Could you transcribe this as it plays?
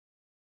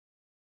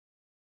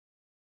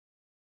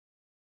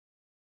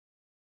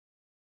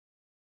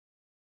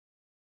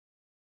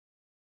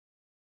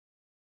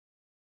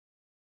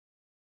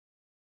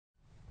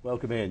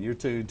Welcome in. You're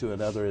tuned to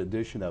another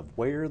edition of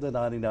Where the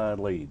 99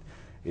 Lead.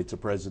 It's a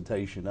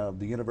presentation of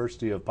the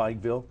University of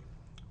Pikeville,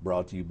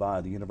 brought to you by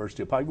the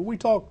University of Pikeville. We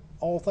talk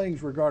all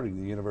things regarding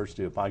the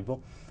University of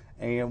Pikeville,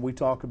 and we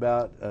talk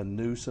about a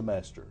new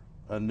semester,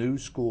 a new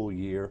school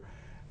year,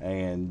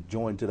 and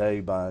joined today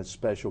by a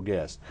special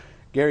guest.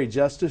 Gary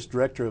Justice,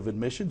 Director of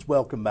Admissions,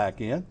 welcome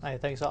back in. Hey,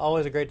 thanks.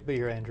 Always great to be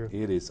here, Andrew.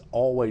 It is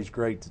always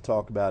great to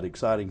talk about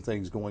exciting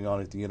things going on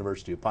at the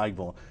University of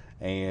Pikeville,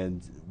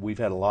 and we've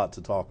had a lot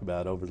to talk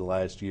about over the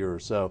last year or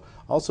so.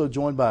 Also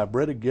joined by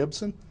Britta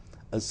Gibson,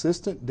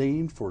 Assistant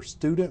Dean for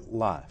Student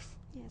Life.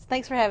 Yes,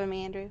 thanks for having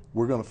me, Andrew.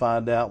 We're going to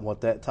find out what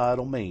that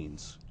title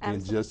means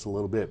Absolutely. in just a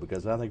little bit,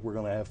 because I think we're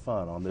going to have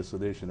fun on this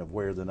edition of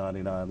Where the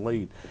 99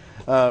 Lead.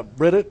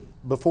 Britta,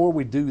 before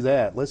we do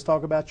that, let's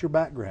talk about your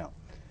background.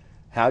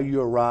 How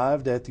you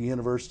arrived at the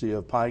University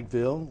of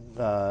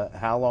Pikeville,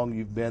 how long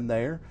you've been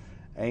there,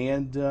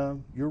 and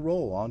your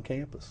role on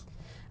campus.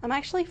 I'm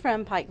actually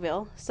from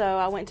Pikeville, so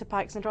I went to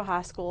Pike Central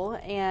High School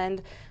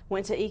and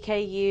went to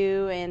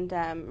EKU and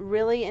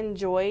really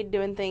enjoyed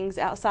doing things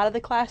outside of the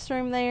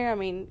classroom there. I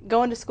mean,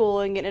 going to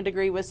school and getting a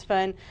degree was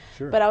fun,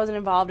 Sure. but I was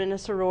involved in a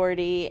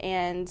sorority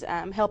and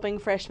helping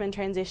freshmen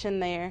transition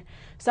there.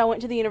 So I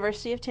went to the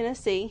University of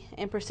Tennessee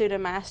and pursued a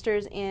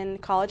master's in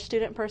college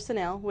student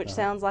personnel, which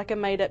sounds like a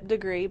made-up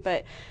degree,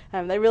 but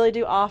they really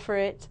do offer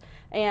it.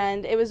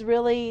 And it was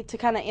really to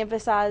kind of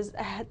emphasize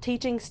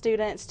teaching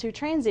students to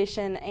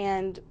transition,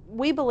 and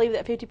we believe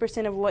that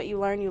 50% of what you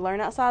learn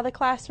outside of the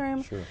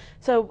classroom. Sure.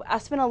 So I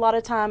spent a lot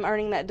of time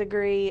earning that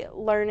degree,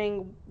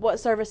 learning what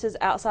services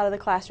outside of the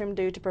classroom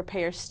do to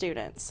prepare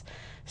students.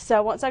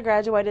 So once I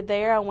graduated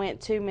there, I went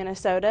to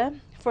Minnesota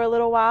for a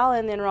little while,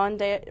 and then Ron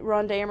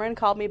Dameron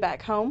called me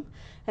back home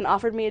and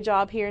offered me a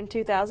job here in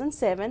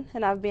 2007,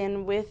 and I've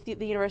been with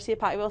the University of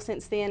Pikeville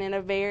since then in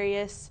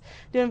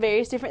doing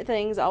various different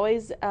things. I've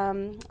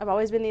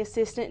always been the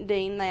assistant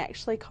dean. They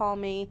actually call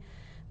me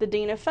the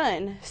dean of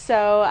fun.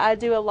 So I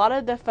do a lot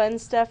of the fun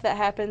stuff that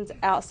happens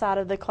outside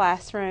of the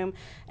classroom,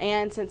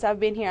 and since I've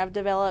been here, I've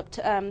developed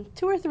 2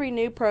 or 3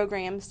 new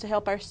programs to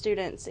help our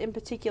students, in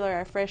particular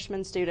our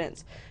freshman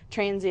students,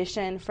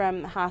 transition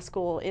from high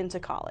school into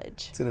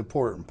college. It's an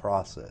important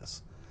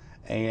process,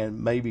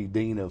 and maybe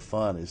Dean of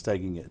Fun is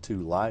taking it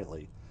too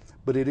lightly,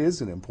 but it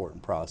is an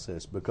important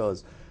process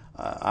because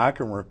I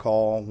can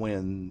recall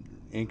when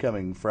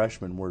incoming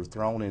freshmen were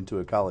thrown into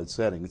a college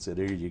setting and said,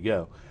 here you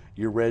go,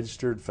 you're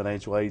registered,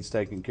 financial aid's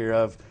taken care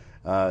of,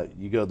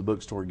 you go to the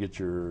bookstore, get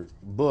your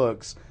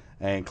books,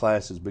 and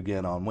classes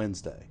begin on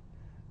Wednesday.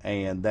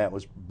 And that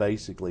was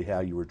basically how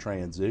you were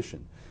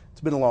transitioned.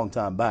 It's been a long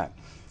time back.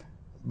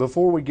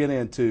 Before we get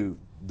into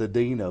the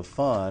Dean of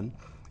Fun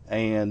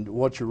and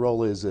what your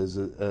role is as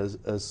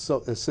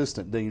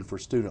Assistant Dean for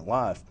Student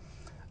Life,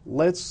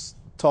 let's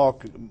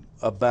talk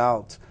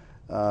about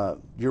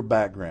your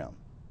background.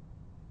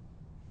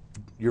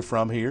 You're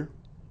from here.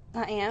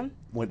 I am.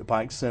 Went to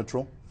Pike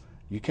Central.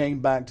 You came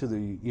back to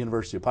the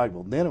University of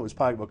Pikeville. Then it was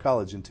Pikeville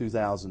College in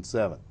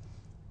 2007.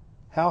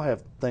 How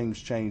have things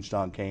changed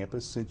on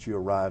campus since you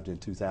arrived in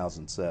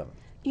 2007?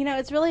 You know,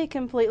 it's really a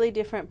completely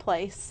different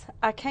place.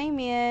 I came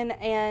in,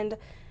 and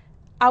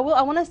I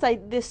want to say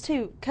this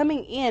too.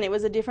 Coming in, it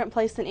was a different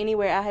place than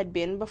anywhere I had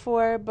been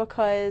before,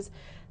 because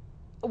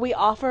we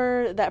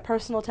offer that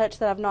personal touch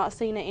that I've not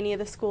seen at any of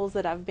the schools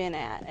that I've been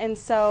at. And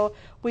so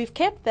we've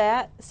kept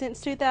that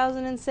since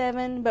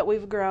 2007, but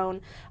we've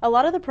grown. A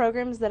lot of the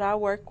programs that I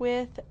work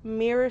with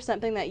mirror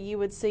something that you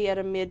would see at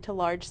a mid to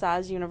large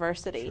size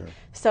university. Sure.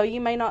 So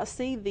you may not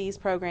see these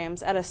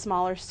programs at a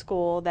smaller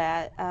school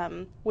that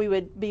we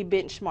would be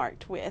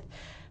benchmarked with.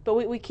 But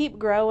we keep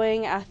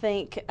growing. I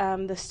think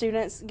the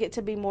students get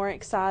to be more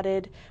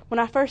excited. When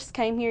I first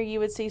came here, you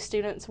would see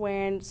students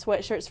wearing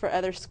sweatshirts for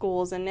other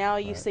schools, and now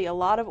you see a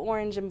lot of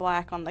orange and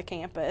black on the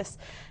campus.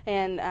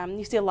 And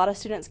you see a lot of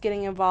students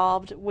getting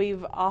involved.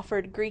 We've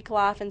offered Greek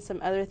life and some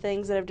other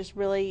things that have just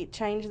really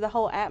changed the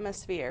whole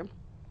atmosphere.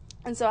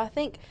 And so I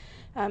think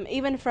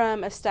even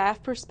from a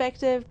staff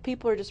perspective,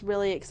 people are just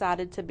really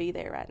excited to be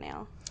there right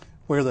now.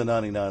 Where the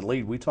 99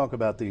 Lead, we talk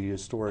about the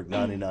historic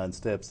 99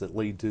 steps that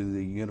lead to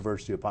the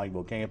University of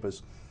Pikeville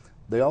campus.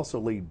 They also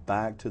lead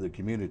back to the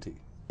community,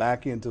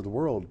 back into the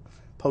world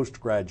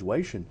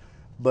post-graduation.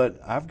 But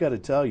I've got to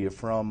tell you,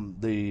 from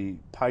the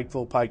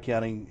Pikeville, Pike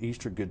County,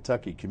 Eastern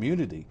Kentucky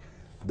community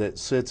that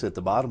sits at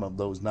the bottom of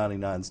those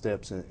 99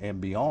 steps and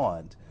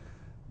beyond,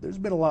 there's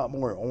been a lot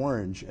more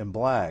orange and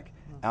black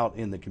out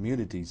in the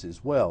communities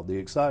as well. The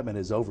excitement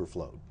has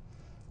overflowed,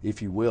 if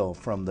you will,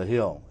 from the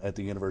Hill at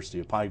the University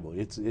of Pikeville.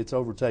 It's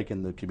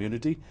overtaken the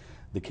community,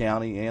 the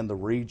county, and the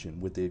region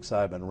with the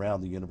excitement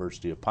around the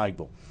University of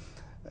Pikeville.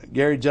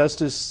 Gary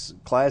Justice,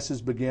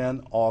 classes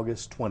begin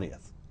August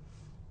 20th,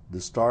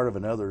 the start of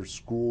another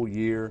school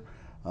year,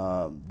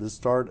 the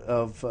start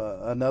of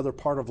another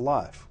part of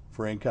life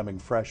for incoming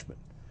freshmen.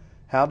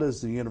 How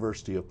does the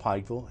University of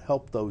Pikeville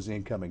help those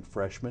incoming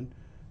freshmen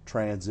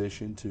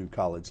transition to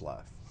college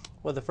life?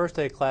 Well, the first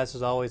day of class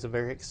is always a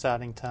very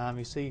exciting time.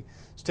 You see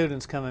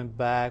students coming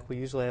back. We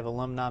usually have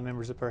alumni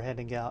members that are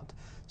handing out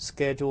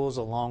schedules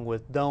along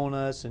with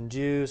donuts and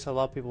juice. A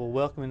lot of people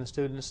welcoming the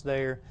students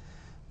there.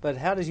 But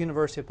how does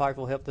University of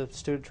Pikeville help the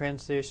student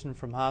transition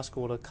from high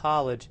school to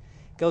college?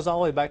 It goes all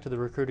the way back to the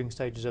recruiting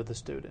stages of the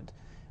student.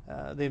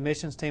 The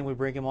admissions team, we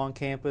bring them on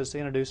campus,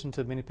 introduce them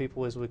to as many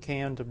people as we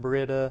can, to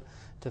Britta,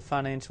 to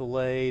financial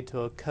aid,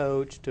 to a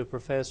coach, to a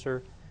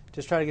professor.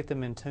 Just try to get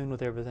them in tune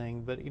with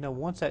everything. But,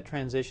 once that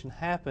transition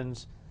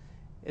happens,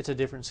 it's a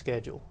different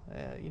schedule.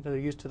 They're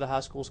used to the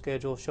high school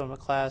schedule, showing them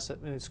a class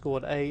at school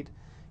at 8,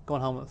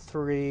 going home at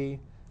 3,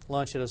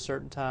 lunch at a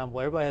certain time.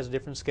 Well, everybody has a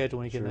different schedule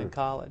when you get into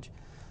college.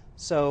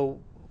 So,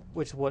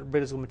 which is what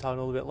Britta's going to be talking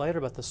a little bit later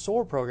about the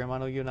SOAR program. I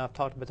know you and I have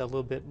talked about that a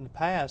little bit in the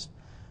past,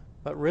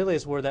 but really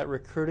it's where that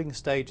recruiting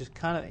stage just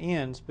kind of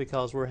ends,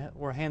 because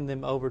we're handing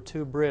them over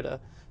to Britta,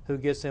 who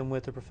gets them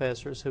with the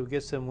professors, who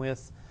gets them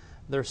with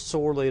their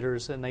SOAR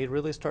leaders, and they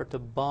really start to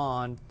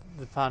bond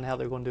to find how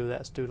they're going to do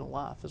that student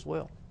life as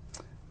well.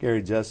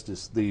 Gary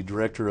Justice, the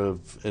Director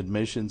of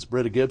Admissions.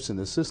 Britta Gibson,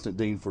 Assistant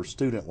Dean for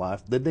Student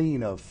Life, the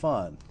Dean of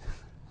Fun,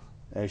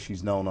 as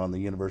she's known on the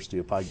University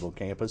of Pikeville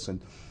campus.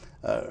 And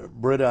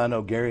Britta, I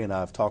know Gary and I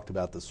have talked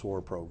about the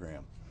SOAR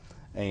program,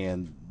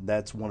 and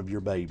that's one of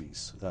your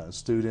babies.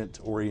 Student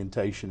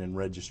orientation and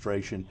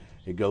registration,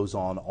 it goes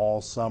on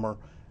all summer.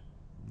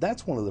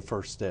 That's one of the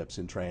first steps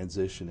in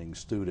transitioning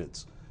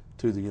students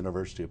to the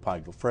University of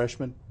Pikeville.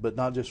 Freshmen, but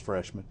not just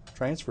freshmen,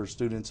 transfer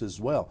students as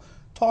well.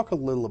 Talk a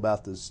little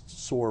about this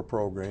SOAR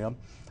program.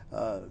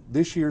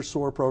 This year's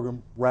SOAR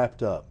program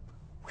wrapped up.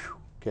 Whew,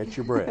 catch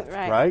your breath,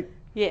 right?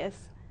 Yes.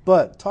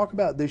 But talk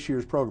about this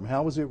year's program.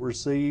 How was it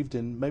received,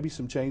 and maybe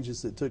some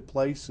changes that took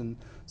place and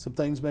some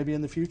things maybe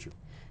in the future?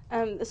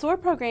 The SOAR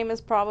program is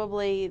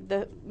probably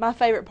my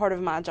favorite part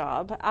of my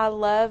job. I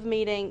love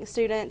meeting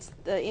students,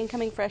 the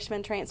incoming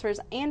freshmen, transfers,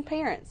 and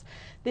parents.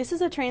 This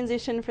is a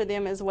transition for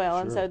them as well,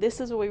 and so this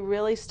is where we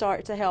really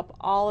start to help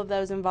all of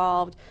those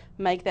involved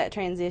make that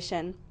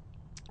transition.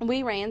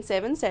 We ran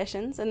 7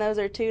 sessions, and those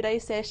are 2-day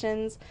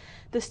sessions.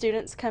 The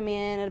students come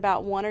in at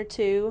about 1 or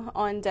 2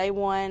 on day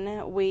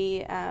 1.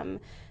 We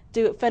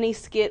do funny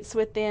skits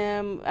with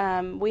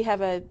them. We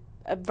have a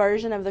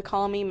version of the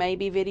Call Me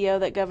Maybe video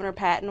that Governor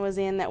Patton was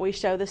in that we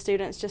show the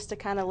students just to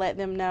kind of let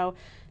them know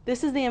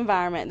this is the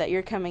environment that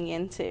you're coming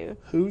into.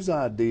 Whose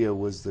idea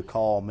was the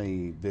Call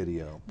Me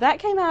video? That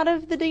came out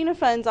of the Dean of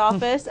Fund's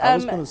office. I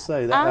was going to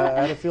say that.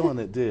 I had a feeling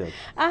it did.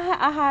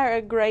 I hire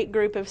a great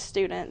group of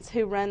students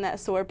who run that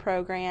SOAR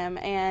program,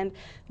 and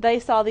they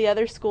saw the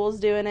other schools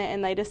doing it,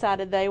 and they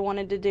decided they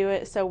wanted to do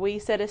it, so we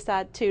set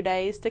aside 2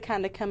 days to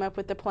kind of come up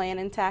with the plan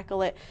and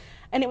tackle it.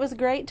 And it was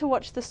great to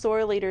watch the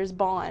SOAR leaders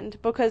bond,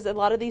 because a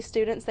lot of these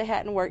students, they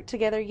hadn't worked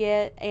together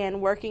yet, and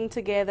working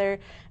together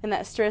in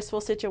that stressful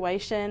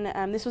situation,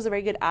 this was a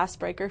very good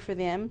icebreaker for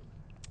them.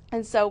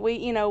 And so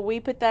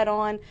we put that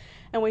on,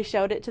 and we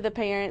showed it to the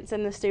parents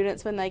and the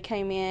students when they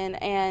came in,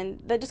 and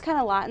that just kind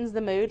of lightens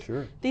the mood.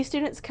 Sure. These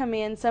students come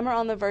in, some are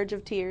on the verge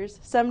of tears,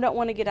 some don't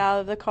want to get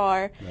out of the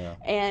car,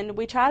 and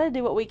we try to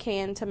do what we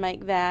can to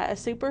make that a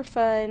super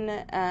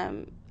fun,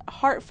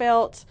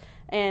 heartfelt,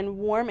 and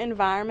warm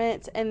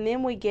environment. And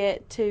then we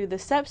get to the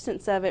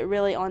substance of it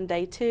really on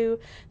day 2.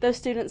 Those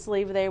students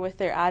leave there with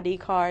their ID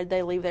card,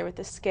 they leave there with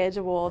the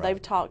schedule,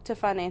 they've talked to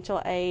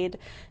financial aid.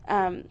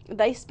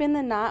 They spend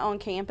the night on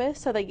campus,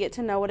 so they get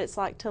to know what it's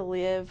like to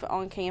live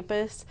on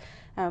campus.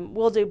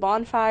 We'll do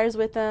bonfires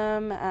with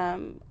them.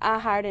 I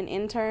hired an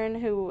intern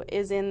who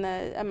is in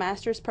a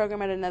master's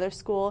program at another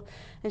school,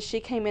 and she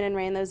came in and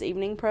ran those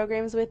evening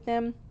programs with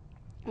them.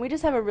 We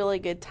just have a really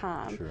good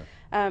time. Sure.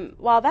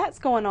 While that's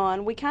going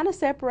on, we kind of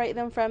separate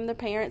them from the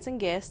parents and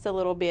guests a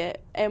little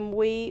bit, and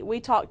we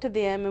talk to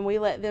them, and we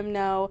let them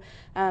know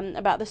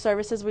about the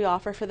services we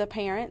offer for the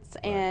parents,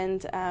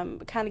 and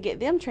kind of get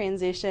them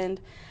transitioned.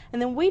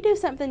 And then we do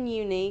something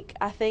unique.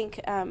 I think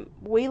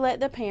we let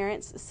the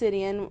parents sit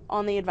in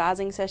on the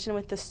advising session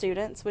with the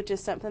students, which is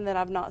something that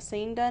I've not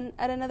seen done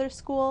at another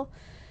school.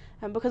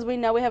 Because we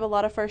know we have a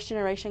lot of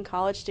first-generation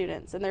college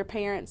students, and their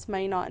parents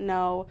may not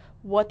know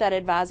what that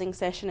advising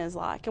session is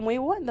like, and we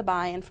want the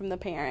buy-in from the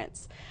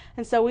parents.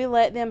 And so we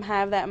let them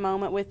have that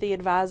moment with the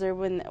advisor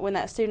when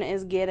that student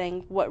is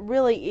getting what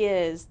really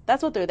is,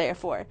 that's what they're there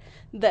for.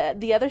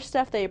 The other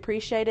stuff, they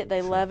appreciate it,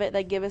 they love it,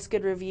 they give us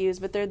good reviews,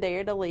 but they're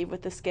there to leave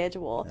with the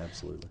schedule.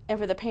 Absolutely. And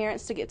for the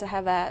parents to get to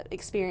have that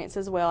experience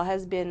as well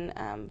has been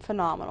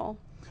phenomenal.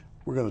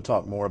 We're going to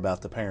talk more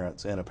about the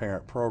parents and a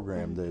parent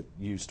program that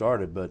you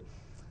started, but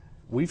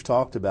we've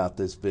talked about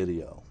this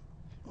video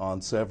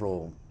on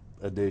several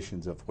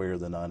editions of Where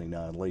the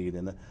 99 Lead,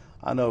 and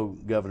I know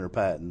Governor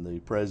Patton, the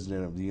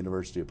president of the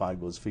University of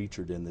Pikeville, is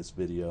featured in this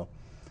video,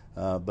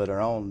 but our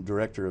own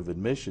director of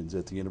admissions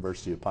at the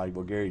University of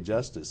Pikeville, Gary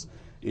Justice,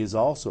 is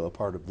also a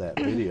part of that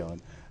video.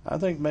 And I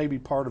think maybe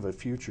part of a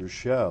future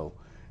show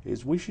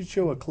is we should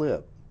show a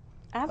clip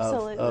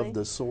of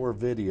the SOAR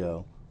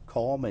video,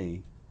 Call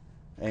Me,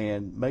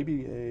 and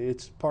maybe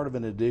it's part of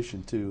an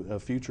addition to a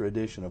future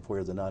edition of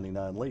Where the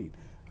 99 Lead.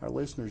 Our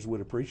listeners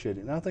would appreciate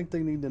it, and I think they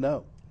need to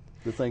know.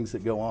 the things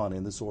that go on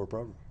in the SOAR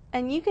program.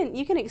 And you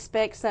can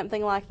expect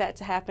something like that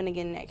to happen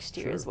again next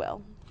year as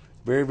well.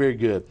 Very, very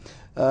good.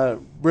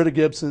 Britta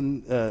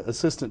Gibson,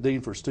 Assistant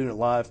Dean for Student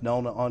Life,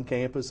 known on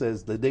campus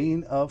as the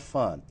Dean of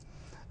Fun.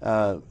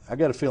 I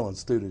got a feeling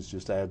students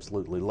just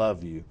absolutely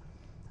love you,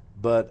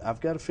 but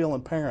I've got a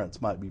feeling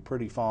parents might be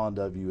pretty fond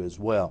of you as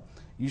well.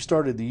 You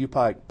started the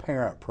UPike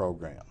Parent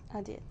Program.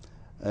 I did.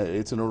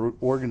 It's an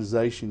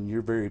organization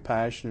you're very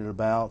passionate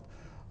about.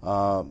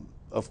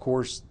 Of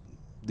course,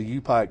 the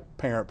UPike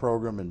Parent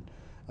Program, and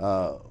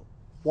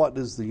what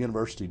does the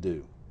university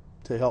do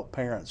to help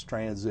parents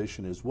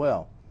transition as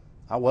well?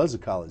 I was a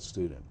college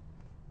student,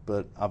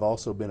 but I've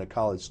also been a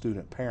college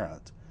student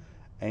parent,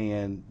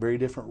 and very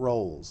different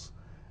roles.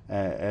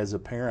 As a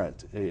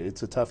parent,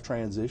 it's a tough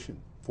transition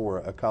for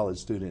a college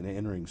student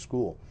entering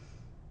school.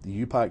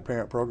 The UPike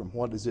Parent Program,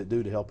 what does it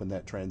do to help in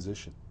that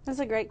transition? That's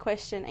a great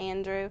question,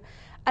 Andrew.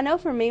 I know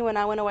for me, when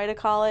I went away to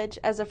college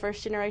as a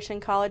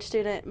first-generation college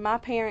student, my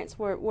parents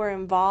were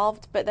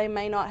involved, but they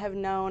may not have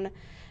known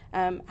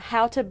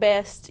how to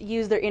best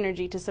use their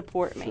energy to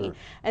support me. Sure.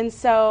 And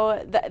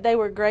so they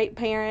were great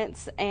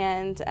parents,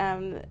 and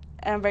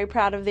I'm very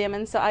proud of them.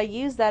 And so I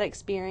used that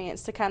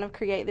experience to kind of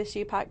create this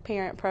UPike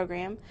Parent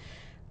Program.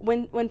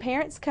 When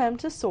parents come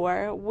to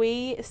SOAR,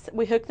 we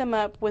hook them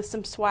up with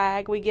some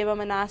swag. We give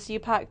them a nice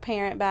UPike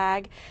parent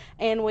bag,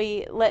 and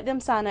we let them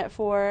sign up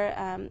for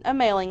a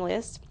mailing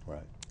list.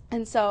 Right.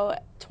 And so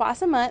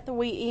twice a month,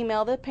 we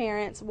email the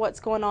parents what's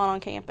going on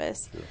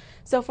campus. Sure.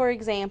 So, for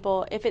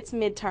example, if it's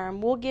midterm,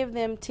 we'll give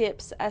them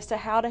tips as to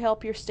how to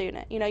help your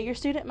student. You know, your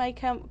student may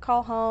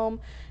call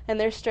home and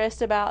they're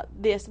stressed about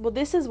this. Well,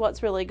 this is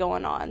what's really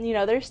going on. You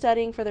know, they're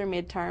studying for their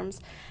midterms.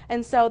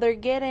 And so they're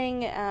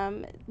getting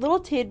little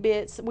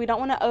tidbits. We don't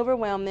want to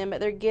overwhelm them,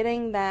 but they're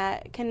getting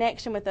that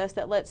connection with us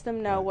that lets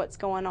them know what's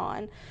going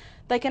on.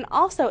 They can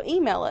also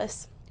email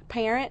us,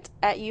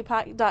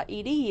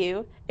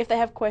 parent@upike.edu, if they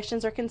have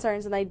questions or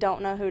concerns and they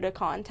don't know who to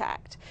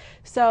contact.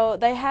 So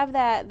they have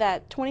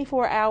that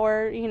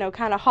 24-hour,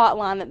 kind of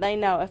hotline that they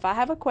know if I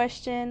have a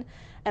question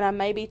and I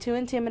may be too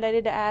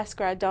intimidated to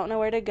ask or I don't know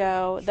where to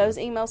go, those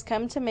emails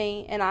come to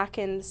me and I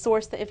can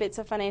source if it's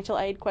a financial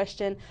aid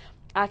question,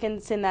 I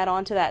can send that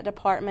on to that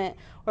department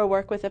or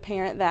work with a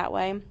parent that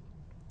way.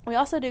 We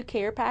also do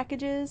care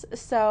packages,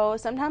 so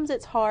sometimes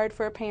it's hard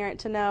for a parent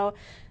to know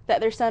that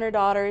their son or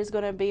daughter is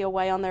going to be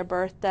away on their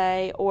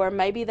birthday, or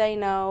maybe they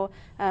know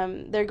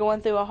they're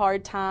going through a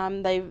hard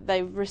time,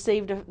 they've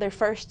received their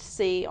first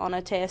C on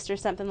a test or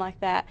something like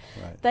that.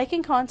 Right. They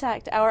can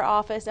contact our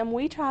office, and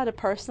we try to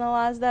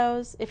personalize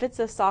those. If it's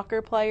a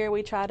soccer player,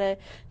 we try to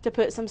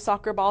put some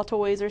soccer ball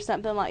toys or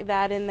something like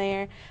that in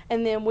there,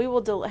 and then we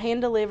will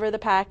hand deliver the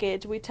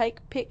package. We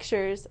take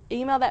pictures,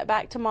 email that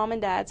back to mom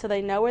and dad so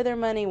they know where their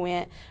money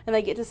went, and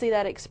they get to see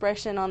that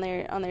expression on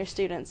their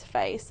student's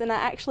face. And I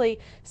actually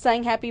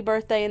sang happy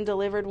birthday and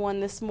delivered one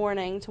this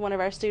morning to one of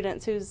our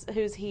students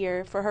who's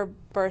here for her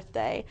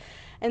birthday.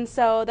 And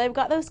so they've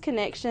got those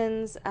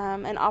connections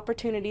and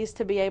opportunities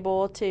to be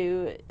able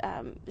to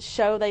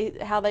show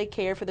how they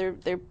care for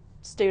their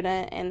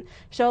student and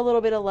show a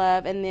little bit of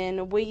love, and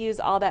then we use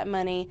all that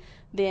money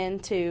then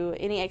to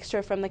any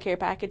extra from the care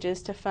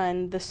packages to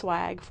fund the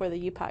swag for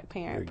the UPike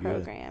Parent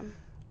Program.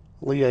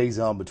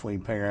 Liaison between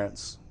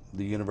parents,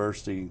 the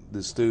university,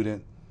 the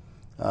student.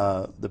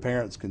 The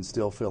parents can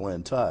still feel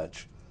in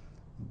touch,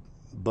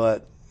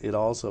 but it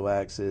also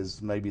acts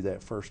as maybe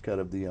that first cut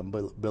of the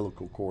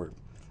umbilical cord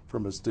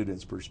from a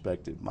student's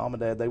perspective. Mom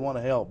and Dad, they want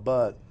to help,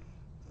 but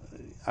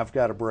I've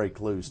got to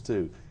break loose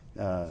too.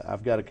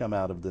 I've got to come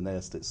out of the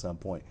nest at some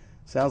point.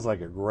 Sounds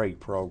like a great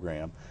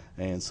program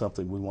and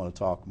something we want to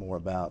talk more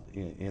about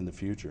in the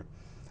future.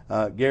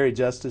 Gary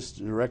Justice,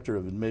 Director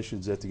of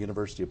Admissions at the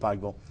University of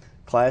Pikeville.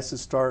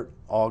 Classes start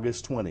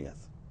August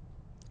 20th.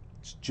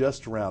 It's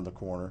just around the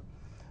corner.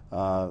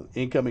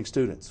 Incoming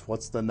students,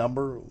 what's the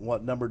number?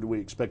 What number do we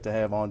expect to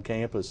have on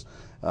campus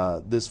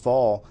this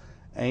fall?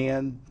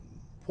 And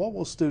what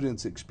will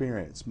students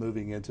experience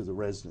moving into the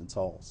residence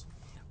halls?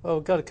 Well,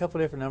 we've got a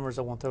couple of different numbers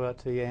I want to throw out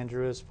to you,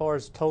 Andrew. As far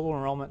as total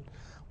enrollment,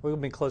 we're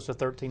going to be close to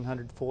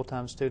 1,300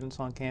 full-time students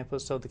on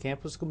campus, so the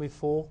campus is going to be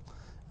full.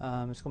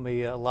 It's going to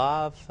be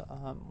alive.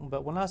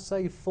 But when I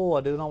say full,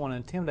 I do not want to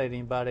intimidate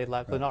anybody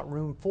like there's not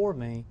room for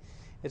me.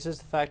 It's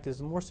just the fact is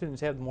the more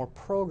students you have, the more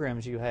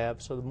programs you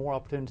have, so the more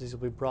opportunities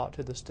will be brought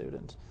to the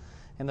students.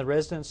 In the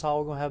residence hall,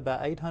 we're going to have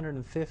about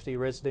 850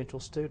 residential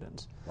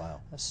students. Wow.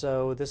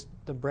 So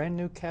the brand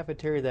new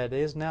cafeteria that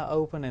is now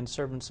open and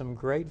serving some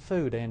great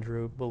food,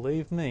 Andrew,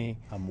 believe me.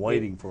 I'm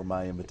waiting for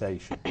my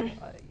invitation.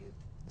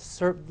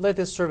 Let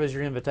this serve as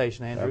your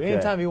invitation, Andrew. Okay.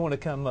 Anytime you want to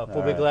come up,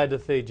 we'll be glad to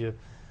feed you.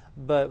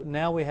 But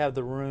now we have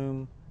the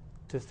room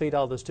to feed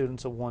all the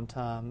students at one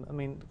time. I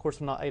mean, of course,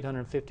 we're not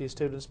 850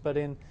 students, but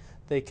in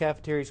the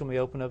cafeteria is going to be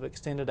open up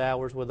extended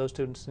hours where those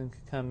students can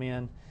come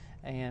in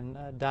and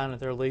dine at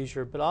their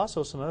leisure. But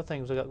also some other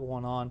things we've got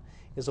going on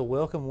is a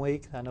welcome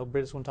week. I know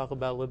Britta's going to talk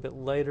about it a little bit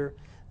later.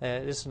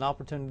 It's an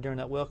opportunity during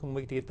that welcome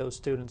week to get those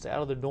students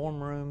out of their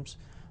dorm rooms,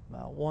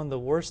 One of the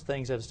worst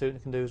things that a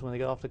student can do is when they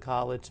get off to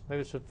college,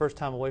 maybe it's the first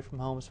time away from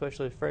home,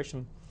 especially a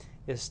freshman,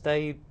 is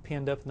stay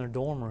pinned up in their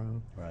dorm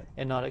room Right.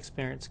 and not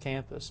experience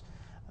campus.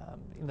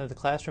 The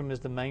classroom is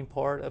the main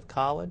part of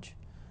college,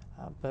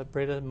 but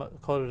Britta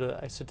quoted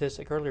a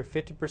statistic earlier,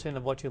 50%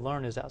 of what you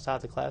learn is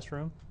outside the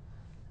classroom.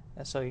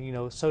 And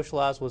so,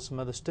 socialize with some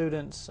other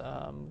students,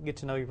 get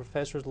to know your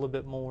professors a little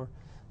bit more.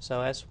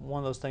 So that's one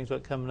of those things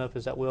that's coming up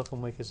is that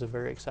Welcome Week is a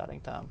very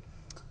exciting time.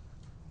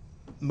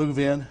 Move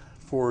in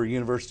for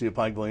University of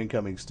Pikeville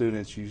incoming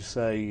students, you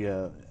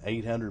say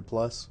 800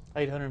 plus?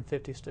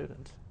 850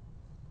 students.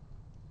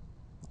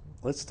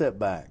 Let's step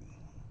back.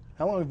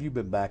 How long have you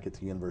been back at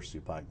the University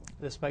of Pikeville?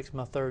 This makes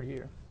my 3rd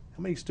year.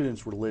 How many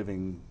students were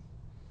living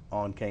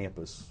on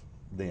campus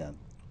then?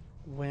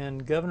 When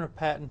Governor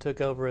Patton took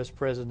over as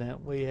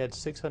president, we had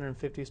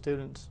 650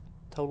 students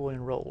total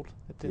enrolled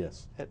at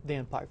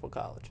then Pikeville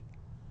College.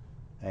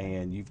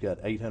 And you've got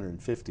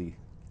 850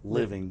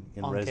 living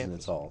in on residence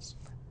campus. halls.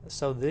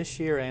 So this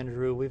year,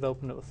 Andrew, we've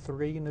opened up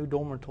 3 new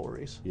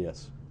dormitories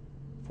Yes.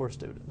 for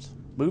students.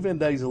 Move-in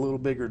day is a little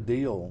bigger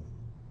deal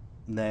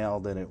now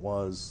than it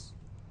was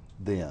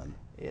then.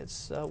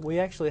 It's we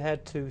actually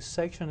had to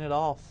section it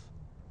off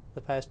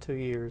the past 2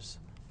 years.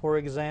 For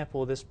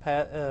example, this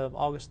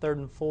August 3rd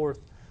and 4th,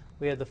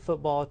 we had the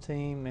football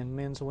team and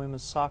men's and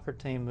women's soccer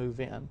team move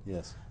in.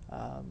 Yes.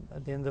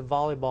 Then the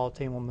volleyball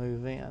team will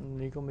move in.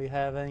 You're going to be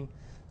having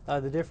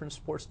the different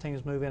sports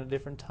teams move in at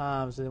different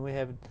times. And then we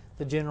have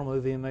the general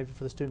move in, maybe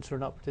for the students who are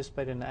not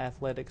participating in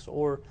athletics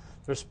or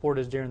their sport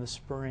is during the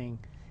spring.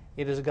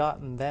 It has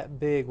gotten that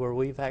big where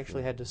we've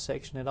actually had to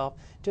section it off.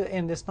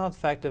 And it's not the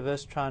fact of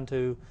us trying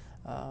to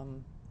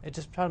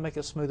just trying to make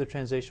a smoother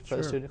transition for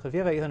the student. Because if you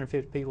have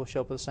 850 people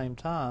show up at the same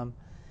time,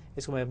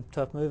 it's going to be a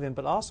tough move in.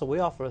 But also, we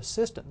offer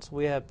assistance.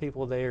 We have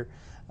people there,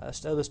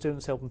 other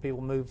students helping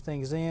people move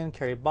things in,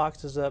 carry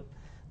boxes up.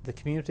 The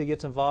community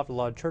gets involved. A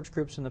lot of church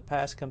groups in the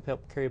past come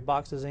help carry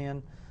boxes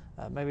in.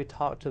 Maybe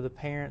talk to the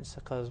parents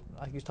because,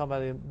 like you was talking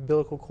about the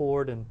umbilical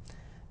cord and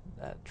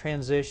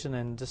transition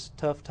and just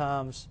tough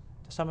times.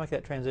 Just try to make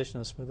that transition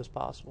as smooth as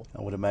possible.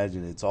 I would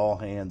imagine it's all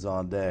hands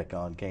on deck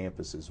on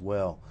campus as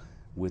well,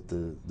 with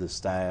the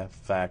staff,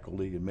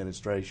 faculty,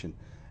 administration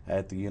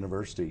at the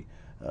university.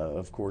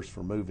 Of course,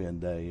 for move-in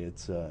day,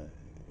 it's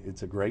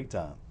a great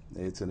time.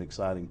 It's an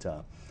exciting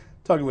time.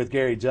 Talking with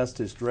Gary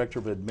Justice, Director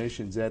of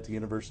Admissions at the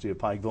University of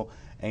Pikeville,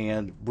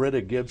 and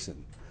Britta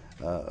Gibson,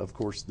 of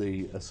course,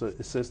 the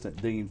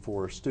Assistant Dean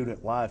for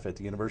Student Life at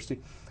the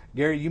university.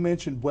 Gary, you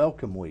mentioned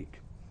Welcome Week,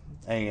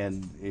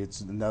 and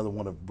it's another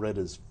one of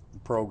Britta's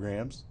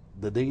programs,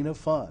 the Dean of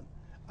Fun.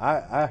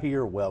 I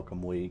hear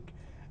Welcome Week,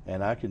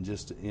 and I can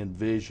just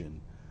envision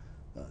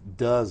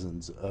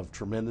dozens of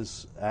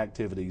tremendous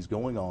activities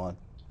going on,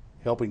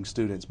 helping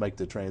students make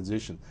the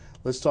transition.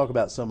 Let's talk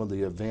about some of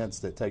the events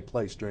that take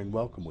place during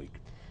Welcome Week.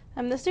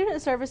 The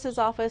Student Services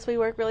Office, we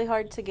work really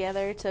hard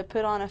together to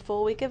put on a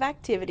full week of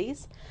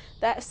activities.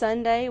 That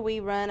Sunday, we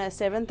run a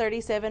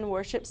 7:37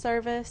 worship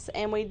service,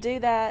 and we do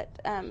that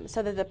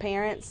so that the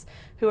parents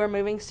who are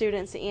moving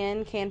students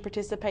in can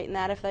participate in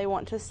that if they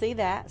want to see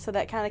that. So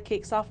that kind of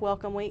kicks off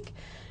Welcome Week.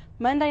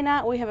 Monday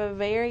night, we have a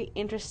very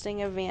interesting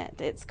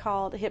event. It's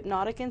called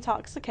Hypnotic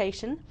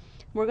Intoxication.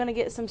 We're going to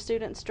get some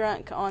students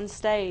drunk on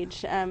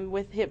stage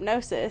with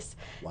hypnosis.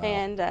 Wow.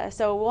 And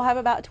so we'll have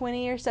about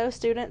 20 or so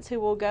students who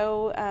will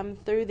go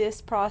through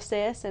this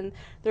process, and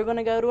they're going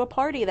to go to a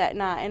party that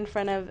night in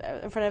front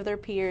of their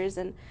peers.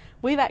 And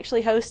we've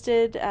actually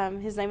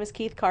hosted, his name is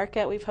Keith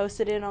Carcutt, we've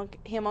hosted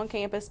him on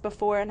campus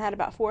before and had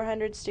about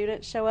 400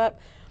 students show up.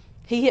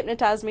 He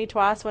hypnotized me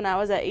twice when I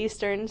was at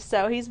Eastern,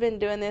 so he's been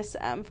doing this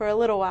for a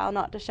little while,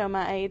 not to show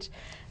my age.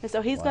 And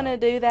so he's going to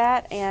do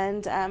that,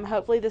 and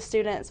hopefully the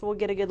students will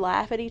get a good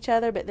laugh at each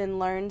other, but then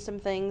learn some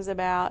things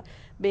about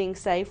being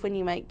safe when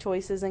you make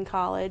choices in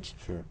college.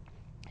 Sure.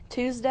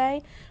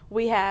 Tuesday,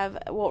 we have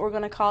what we're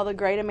going to call the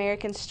Great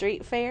American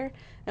Street Fair,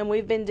 and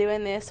we've been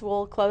doing this.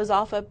 We'll close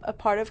off a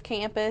part of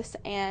campus,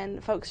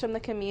 and folks from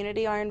the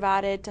community are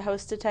invited to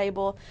host a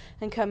table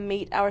and come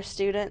meet our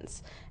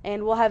students.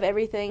 And we'll have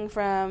everything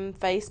from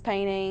face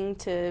painting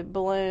to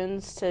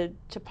balloons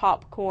to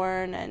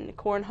popcorn and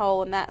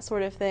cornhole and that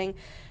sort of thing.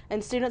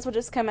 And students will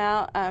just come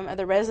out of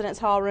the residence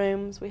hall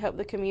rooms. We hope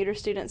the commuter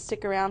students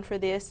stick around for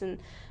this, and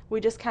we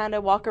just kind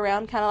of walk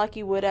around kind of like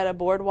you would at a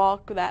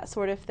boardwalk, that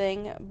sort of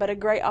thing. But a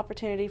great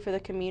opportunity for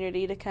the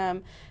community to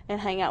come and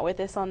hang out with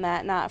us on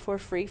that night for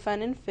free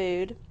fun and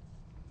food.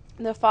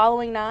 The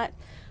following night,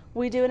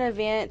 we do an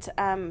event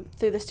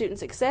through the Student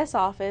Success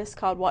Office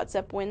called What's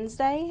Up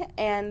Wednesday,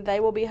 and they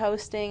will be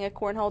hosting a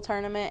cornhole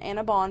tournament and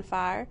a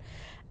bonfire.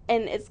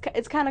 And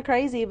it's kind of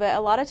crazy, but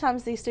a lot of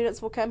times these students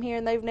will come here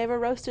and they've never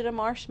roasted a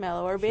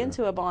marshmallow or been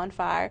to a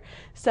bonfire.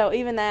 So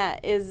even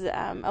that is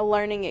a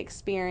learning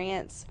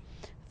experience.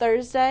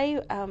 Thursday,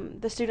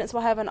 the students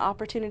will have an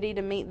opportunity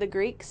to meet the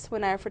Greeks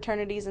when our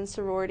fraternities and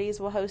sororities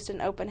will host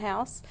an open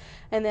house.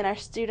 And then our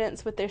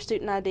students with their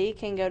student ID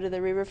can go to the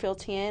Riverfield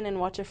 10 and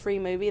watch a free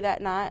movie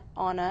that night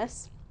on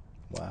us.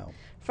 Wow.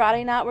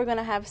 Friday night we're going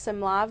to have some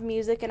live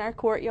music in our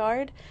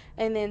courtyard,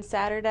 and then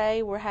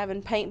Saturday we're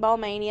having Paintball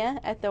Mania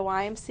at the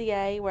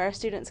YMCA, where our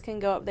students can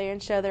go up there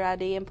and show their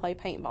ID and play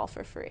paintball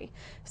for free.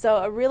 So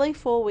a really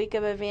full week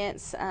of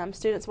events.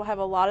 Students will have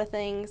a lot of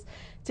things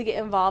to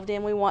get involved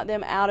in. We want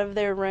them out of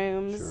their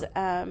rooms.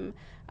 Sure.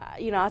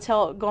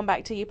 Going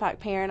back to UPike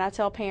Parent, I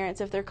tell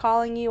parents, if they're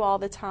calling you all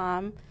the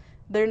time,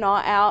 they're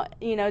not out,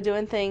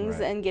 doing things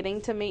Right. and getting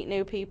to meet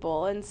new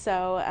people. And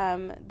so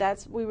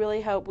we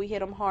really hope we hit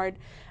them hard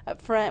up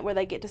front, where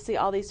they get to see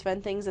all these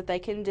fun things that they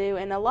can do.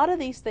 And a lot of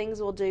these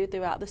things we'll do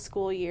throughout the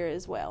school year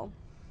as well.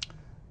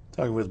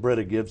 Talking with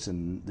Britta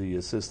Gibson, the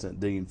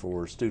Assistant Dean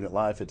for Student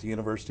Life at the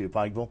University of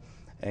Pikeville,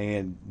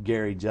 and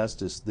Gary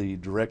Justice, the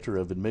Director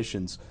of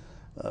Admissions.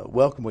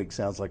 Welcome Week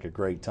sounds like a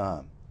great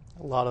time.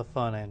 A lot of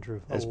fun,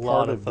 Andrew. As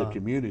part of the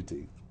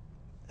community,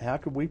 how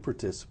could we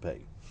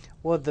participate?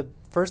 Well, the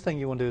first thing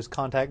you want to do is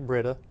contact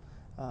Britta.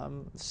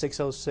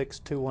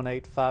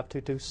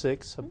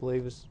 606-218-5226, I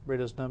believe is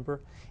Britta's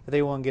number. If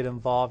they want to get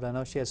involved, I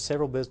know she has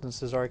several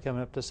businesses already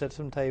coming up to set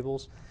some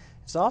tables.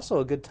 It's also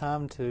a good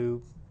time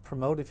to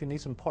promote if you need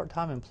some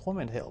part-time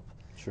employment help.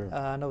 Sure.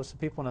 I know some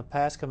people in the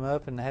past come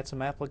up and had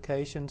some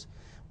applications.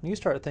 When you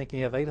start thinking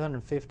you have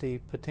 850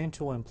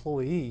 potential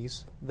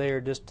employees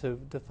there just to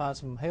find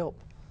some help,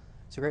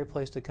 it's a great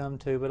place to come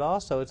to. But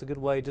also it's a good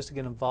way just to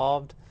get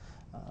involved,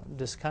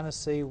 just kind of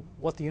see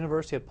what the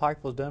University of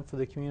Pikeville has done for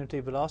the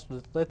community, but also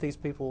to let these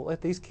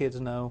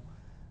kids know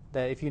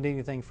that if you need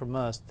anything from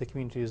us, the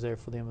community is there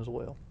for them as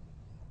well.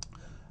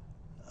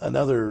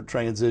 Another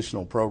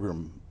transitional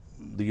program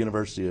the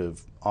university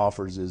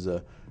offers is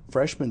a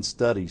freshman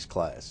studies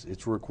class.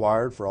 It's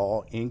required for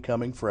all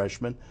incoming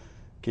freshmen.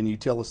 Can you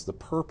tell us the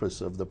purpose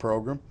of the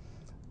program,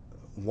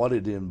 what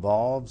it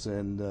involves,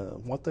 and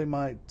what they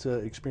might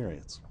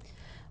experience?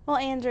 Well,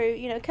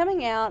 Andrew,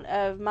 coming out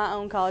of my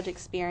own college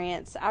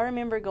experience, I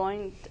remember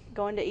going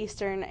to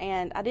Eastern,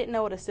 and I didn't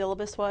know what a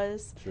syllabus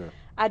was. Sure.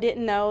 I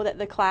didn't know that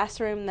the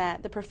classroom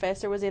that the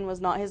professor was in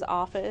was not his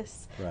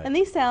office. Right. And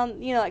these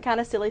sound, like kind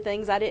of silly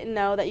things. I didn't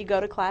know that you go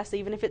to class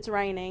even if it's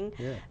raining.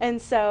 Yeah.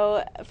 And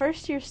so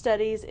first year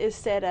studies is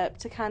set up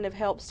to kind of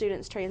help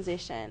students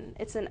transition.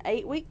 It's an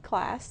 8-week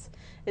class.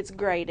 It's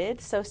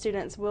graded, so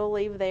students will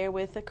leave there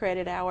with a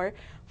credit hour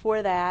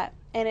for that.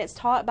 And it's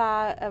taught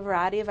by a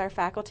variety of our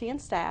faculty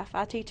and staff.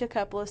 I teach a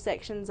couple of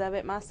sections of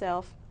it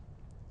myself.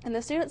 And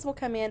the students will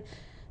come in.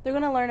 They're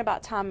going to learn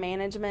about time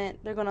management.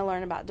 They're going to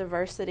learn about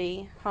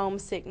diversity,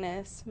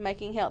 homesickness,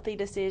 making healthy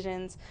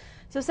decisions.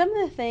 So some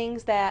of the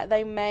things that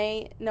they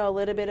may know a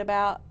little bit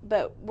about,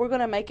 but we're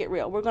going to make it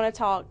real. We're going to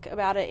talk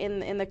about it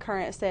in the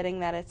current setting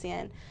that it's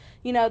in.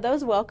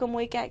 Those Welcome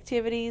Week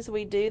activities,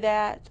 we do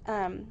that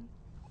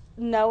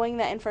knowing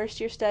that in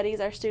first year studies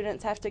our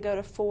students have to go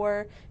to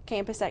 4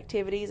 campus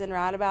activities and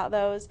write about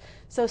those.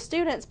 So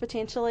students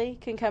potentially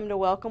can come to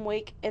Welcome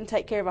Week and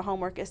take care of a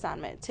homework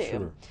assignment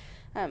too.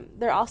 Sure.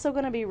 They're also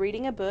going to be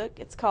reading a book.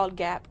 It's called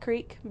Gap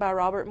Creek by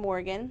Robert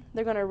Morgan.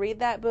 They're going to read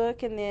that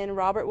book, and then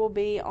Robert will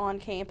be on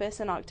campus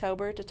in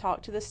October to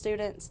talk to the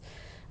students.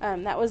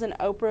 That was an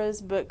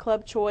Oprah's book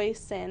club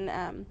choice,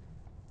 and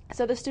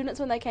so the students,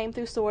 when they came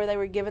through SOAR, they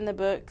were given the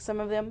book. Some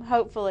of them,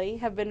 hopefully,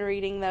 have been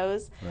reading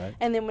those. Right.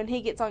 And then when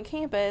he gets on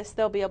campus,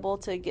 they'll be able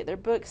to get their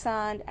book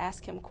signed,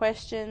 ask him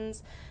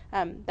questions,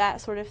 that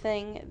sort of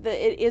thing.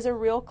 It is a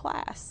real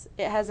class.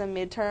 It has a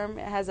midterm.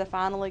 It has a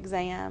final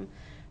exam.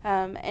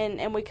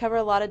 And we cover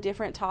a lot of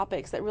different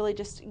topics that really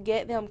just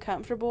get them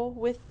comfortable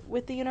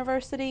with the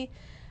university.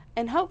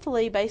 And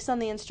hopefully, based on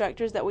the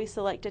instructors that we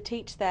select to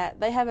teach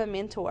that, they have a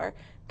mentor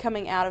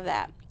coming out of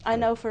that. I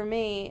know for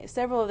me,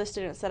 several of the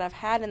students that I've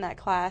had in that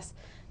class,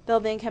 they'll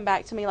then come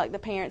back to me like the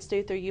parents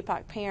do through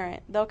UPike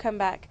Parent. They'll come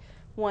back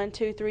 1,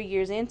 2, 3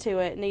 years into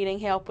it needing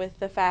help with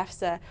the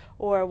FAFSA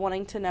or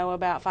wanting to know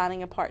about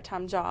finding a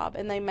part-time job.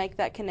 And they make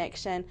that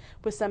connection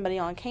with somebody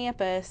on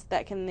campus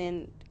that can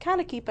then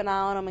kind of keep an eye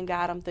on them and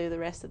guide them through the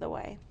rest of the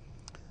way.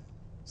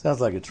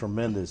 Sounds like a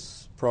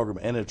tremendous program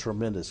and a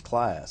tremendous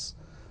class.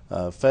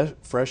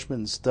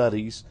 Freshman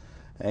studies,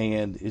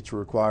 and it's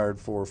required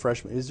for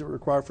freshmen. Is it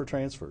required for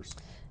transfers?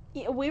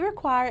 Yeah, we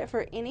require it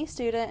for any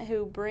student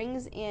who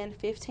brings in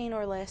 15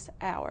 or less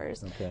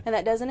hours. Okay. And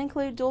that doesn't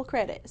include dual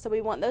credit. So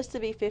we want those to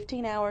be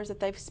 15 hours that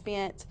they've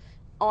spent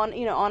on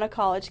a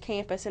college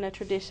campus in a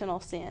traditional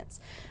sense.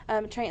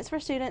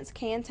 Transfer students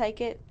can take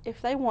it if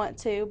they want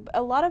to.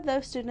 A lot of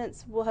those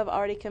students will have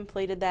already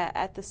completed that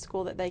at the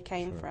school that they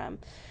came from.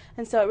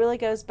 And so it really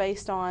goes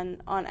based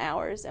on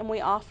hours. And we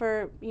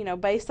offer,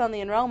 based on the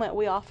enrollment,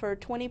 we offer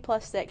 20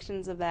 plus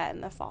sections of that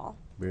in the fall.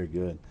 Very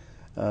good.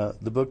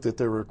 The book that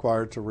they're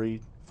required to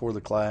read for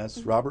the class,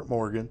 Robert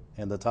Morgan,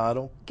 and the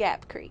title?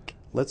 Gap Creek.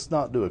 Let's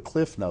not do a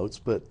Cliff Notes,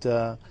 but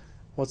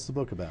what's the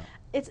book about?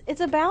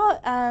 It's about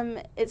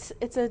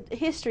it's a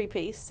history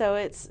piece, so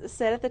it's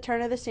set at the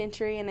turn of the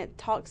century, and it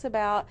talks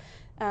about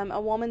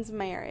a woman's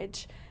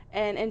marriage.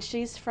 And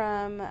she's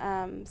from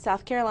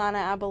South Carolina,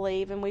 I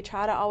believe, and we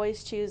try to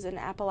always choose an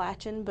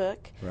Appalachian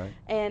book. Right.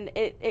 And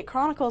it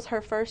chronicles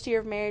her first year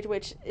of marriage,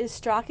 which is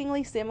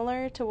strikingly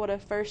similar to what a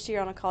first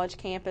year on a college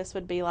campus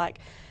would be like.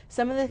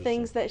 Some of the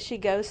things that she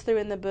goes through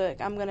in the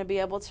book, I'm going to be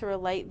able to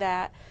relate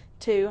that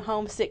to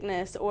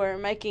homesickness or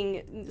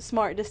making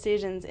smart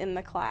decisions in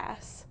the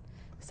class.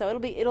 So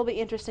it'll be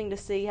interesting to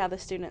see how the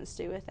students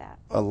do with that.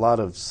 A lot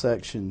of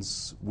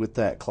sections with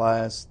that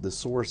class. The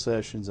SOAR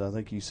sessions, I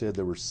think you said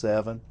there were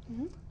 7.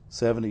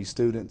 70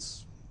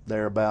 students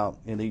thereabout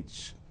in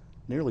each.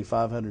 Nearly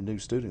 500 new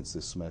students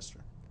this semester.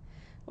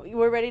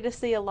 We're ready to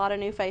see a lot of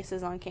new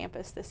faces on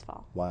campus this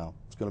fall. Wow,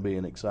 it's going to be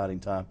an exciting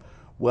time.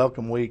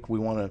 Welcome week, we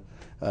want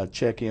to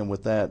check in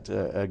with that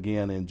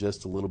again in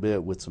just a little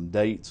bit with some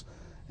dates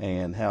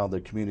and how the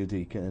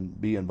community can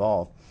be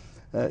involved.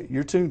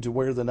 You're tuned to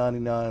Where the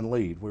 99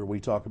 Lead, where we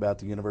talk about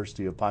the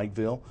University of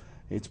Pikeville.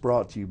 It's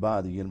brought to you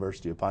by the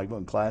University of Pikeville,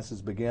 and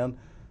classes begin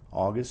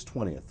August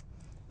 20th.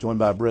 Joined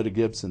by Britta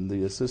Gibson,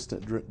 the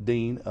Assistant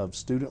Dean of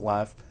Student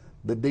Life,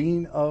 the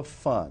Dean of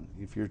Fun.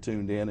 If you're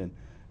tuned in and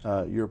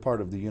you're a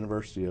part of the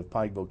University of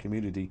Pikeville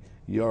community,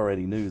 you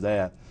already knew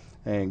that.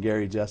 And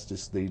Gary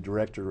Justice, the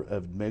Director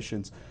of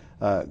Admissions.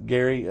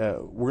 Gary,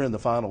 we're in the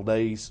final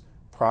days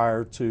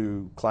prior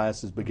to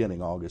classes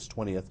beginning August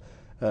 20th.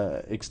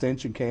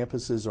 Extension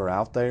campuses are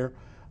out there.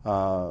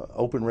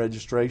 Open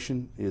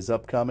registration is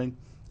upcoming.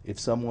 If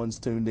someone's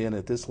tuned in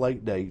at this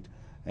late date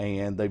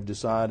and they've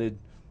decided,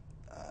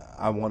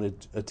 I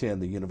want to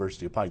attend the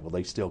University of Pikeville,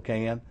 they still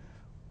can.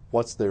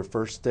 What's their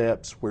first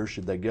steps? Where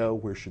should they go?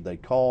 Where should they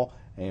call?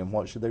 And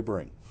what should they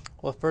bring?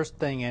 Well, first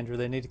thing, Andrew,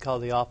 they need to call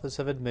the Office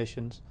of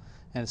Admissions,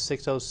 and it's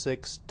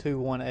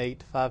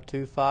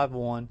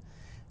 606-218-5251.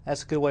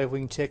 That's a good way if we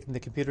can check in the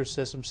computer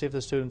system, see if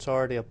the student's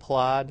already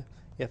applied.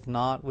 If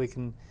not, we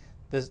can.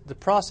 The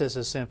process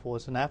is simple.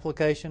 It's an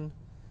application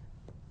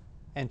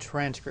and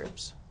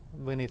transcripts.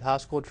 We need high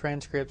school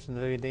transcripts,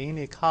 and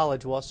any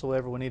college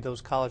whatsoever, we need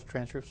those college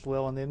transcripts as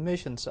well on the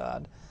admission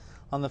side.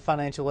 On the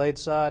financial aid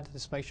side,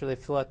 just make sure they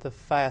fill out the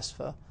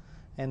FAFSA,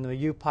 and the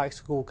U-Pike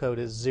school code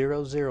is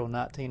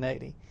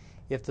 001980.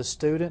 If the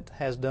student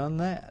has done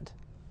that,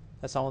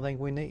 that's the only thing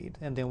we need,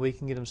 and then we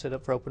can get them set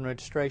up for open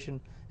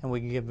registration, and we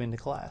can get them into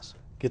class.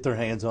 Get their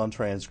hands on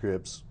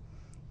transcripts.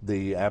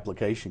 The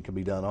application can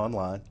be done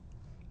online.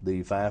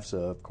 The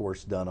FAFSA, of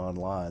course, done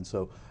online.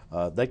 So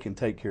they can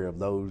take care of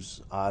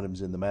those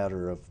items in the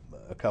matter of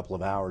a couple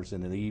of hours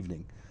in an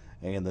evening,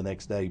 and the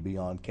next day be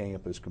on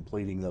campus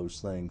completing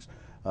those things.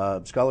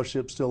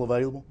 Scholarships still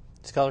available?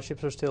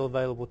 Scholarships are still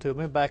available too. Let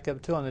me back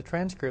up too on the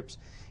transcripts.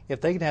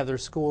 If they can have their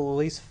school at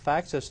least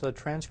fax us the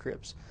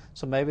transcripts,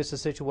 so maybe it's a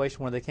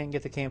situation where they can't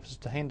get the campus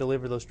to hand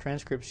deliver those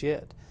transcripts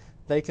yet,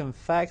 they can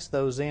fax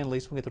those in. At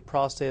least we get the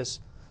process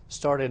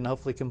started and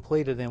hopefully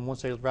completed. And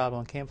once they arrive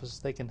on campus,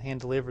 they can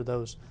hand deliver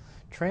those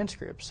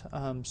transcripts.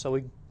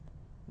 So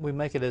we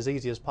make it as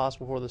easy as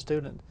possible for the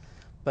student.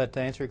 But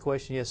to answer your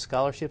question, yes,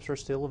 scholarships are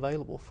still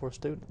available for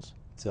students.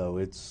 So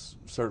it's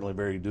certainly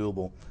very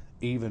doable,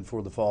 even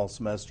for the fall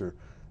semester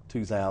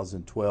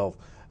 2012.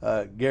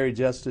 Gary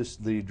Justice,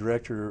 the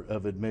Director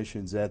of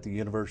Admissions at the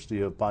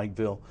University of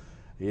Pikeville,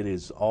 it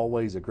is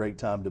always a great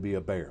time to be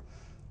a Bear.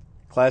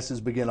 Classes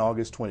begin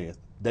August 20th.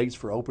 Dates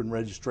for open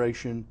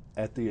registration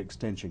at the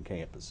extension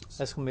campuses.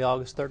 That's going to be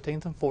August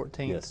 13th and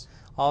 14th. Yes.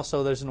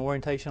 Also, there's an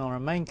orientation on our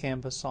main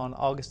campus on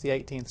August the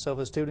 18th. So if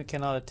a student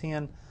cannot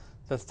attend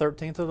the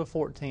 13th or the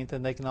 14th,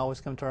 then they can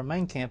always come to our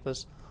main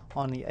campus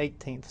on the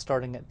 18th,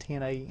 starting at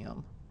 10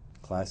 a.m.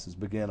 Classes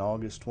begin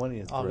August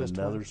 20th August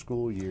for another 20th.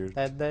 school year.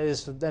 And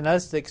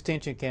that's the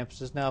extension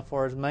campuses. Now,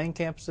 for our main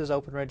campuses,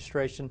 open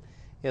registration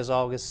is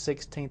August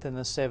 16th and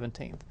the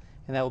 17th.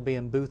 And that will be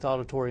in Booth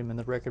Auditorium in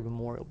the Record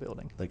Memorial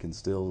Building. They can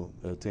still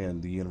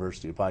attend the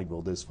University of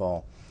Pikeville this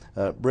fall.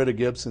 Britta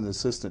Gibson,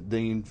 Assistant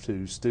Dean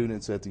to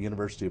Students at the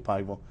University of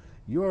Pikeville.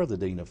 You are the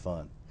Dean of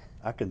Fun.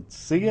 I can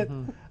see it.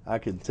 I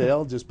can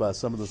tell just by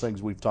some of the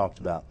things we've talked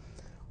about.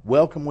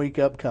 Welcome week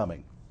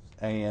upcoming.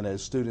 And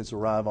as students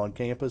arrive on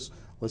campus,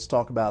 let's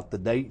talk about the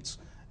dates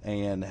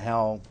and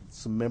how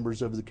some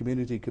members of the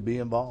community could be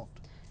involved.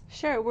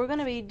 Sure. We're going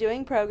to be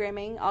doing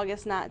programming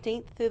August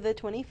 19th through the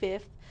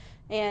 25th.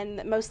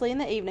 And mostly in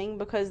the evening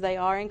because they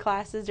are in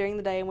classes during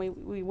the day, and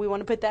we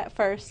want to put that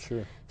first.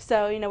 Sure.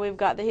 So, we've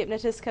got the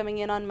hypnotist coming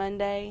in on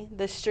Monday,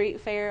 the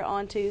street fair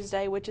on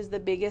Tuesday, which is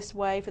the biggest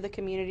way for the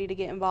community to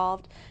get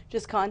involved.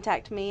 Just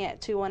contact me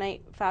at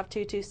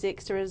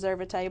 218-5226 to reserve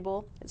a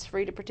table. It's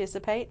free to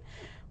participate.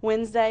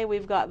 Wednesday,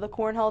 we've got the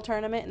cornhole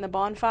tournament and the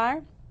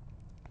bonfire.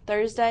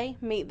 Thursday,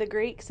 meet the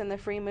Greeks and the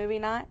free movie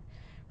night.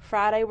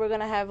 Friday, we're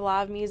going to have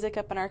live music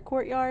up in our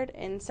courtyard,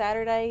 and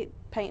Saturday,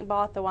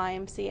 paintball at the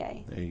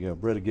YMCA. There you go.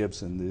 Britta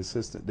Gibson, the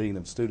Assistant Dean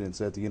of Students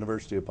at the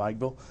University of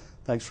Pikeville.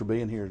 Thanks for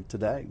being here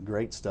today.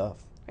 Great stuff.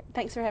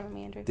 Thanks for having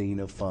me, Andrew.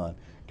 Dean of Fun.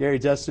 Gary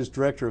Justice,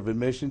 Director of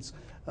Admissions.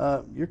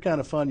 You're kind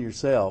of fun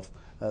yourself.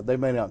 They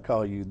may not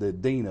call you the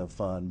Dean of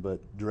Fun, but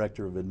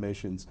Director of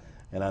Admissions.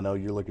 and I know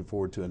you're looking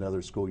forward to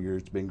another school year.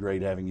 It's been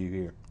great having you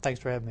here. Thanks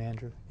for having me,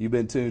 Andrew. You've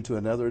been tuned to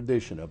another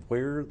edition of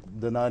Where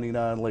the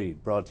 99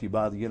 Lead, brought to you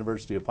by the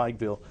University of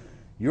Pikeville.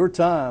 Your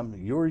time,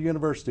 your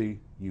university,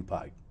 you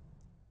Pike.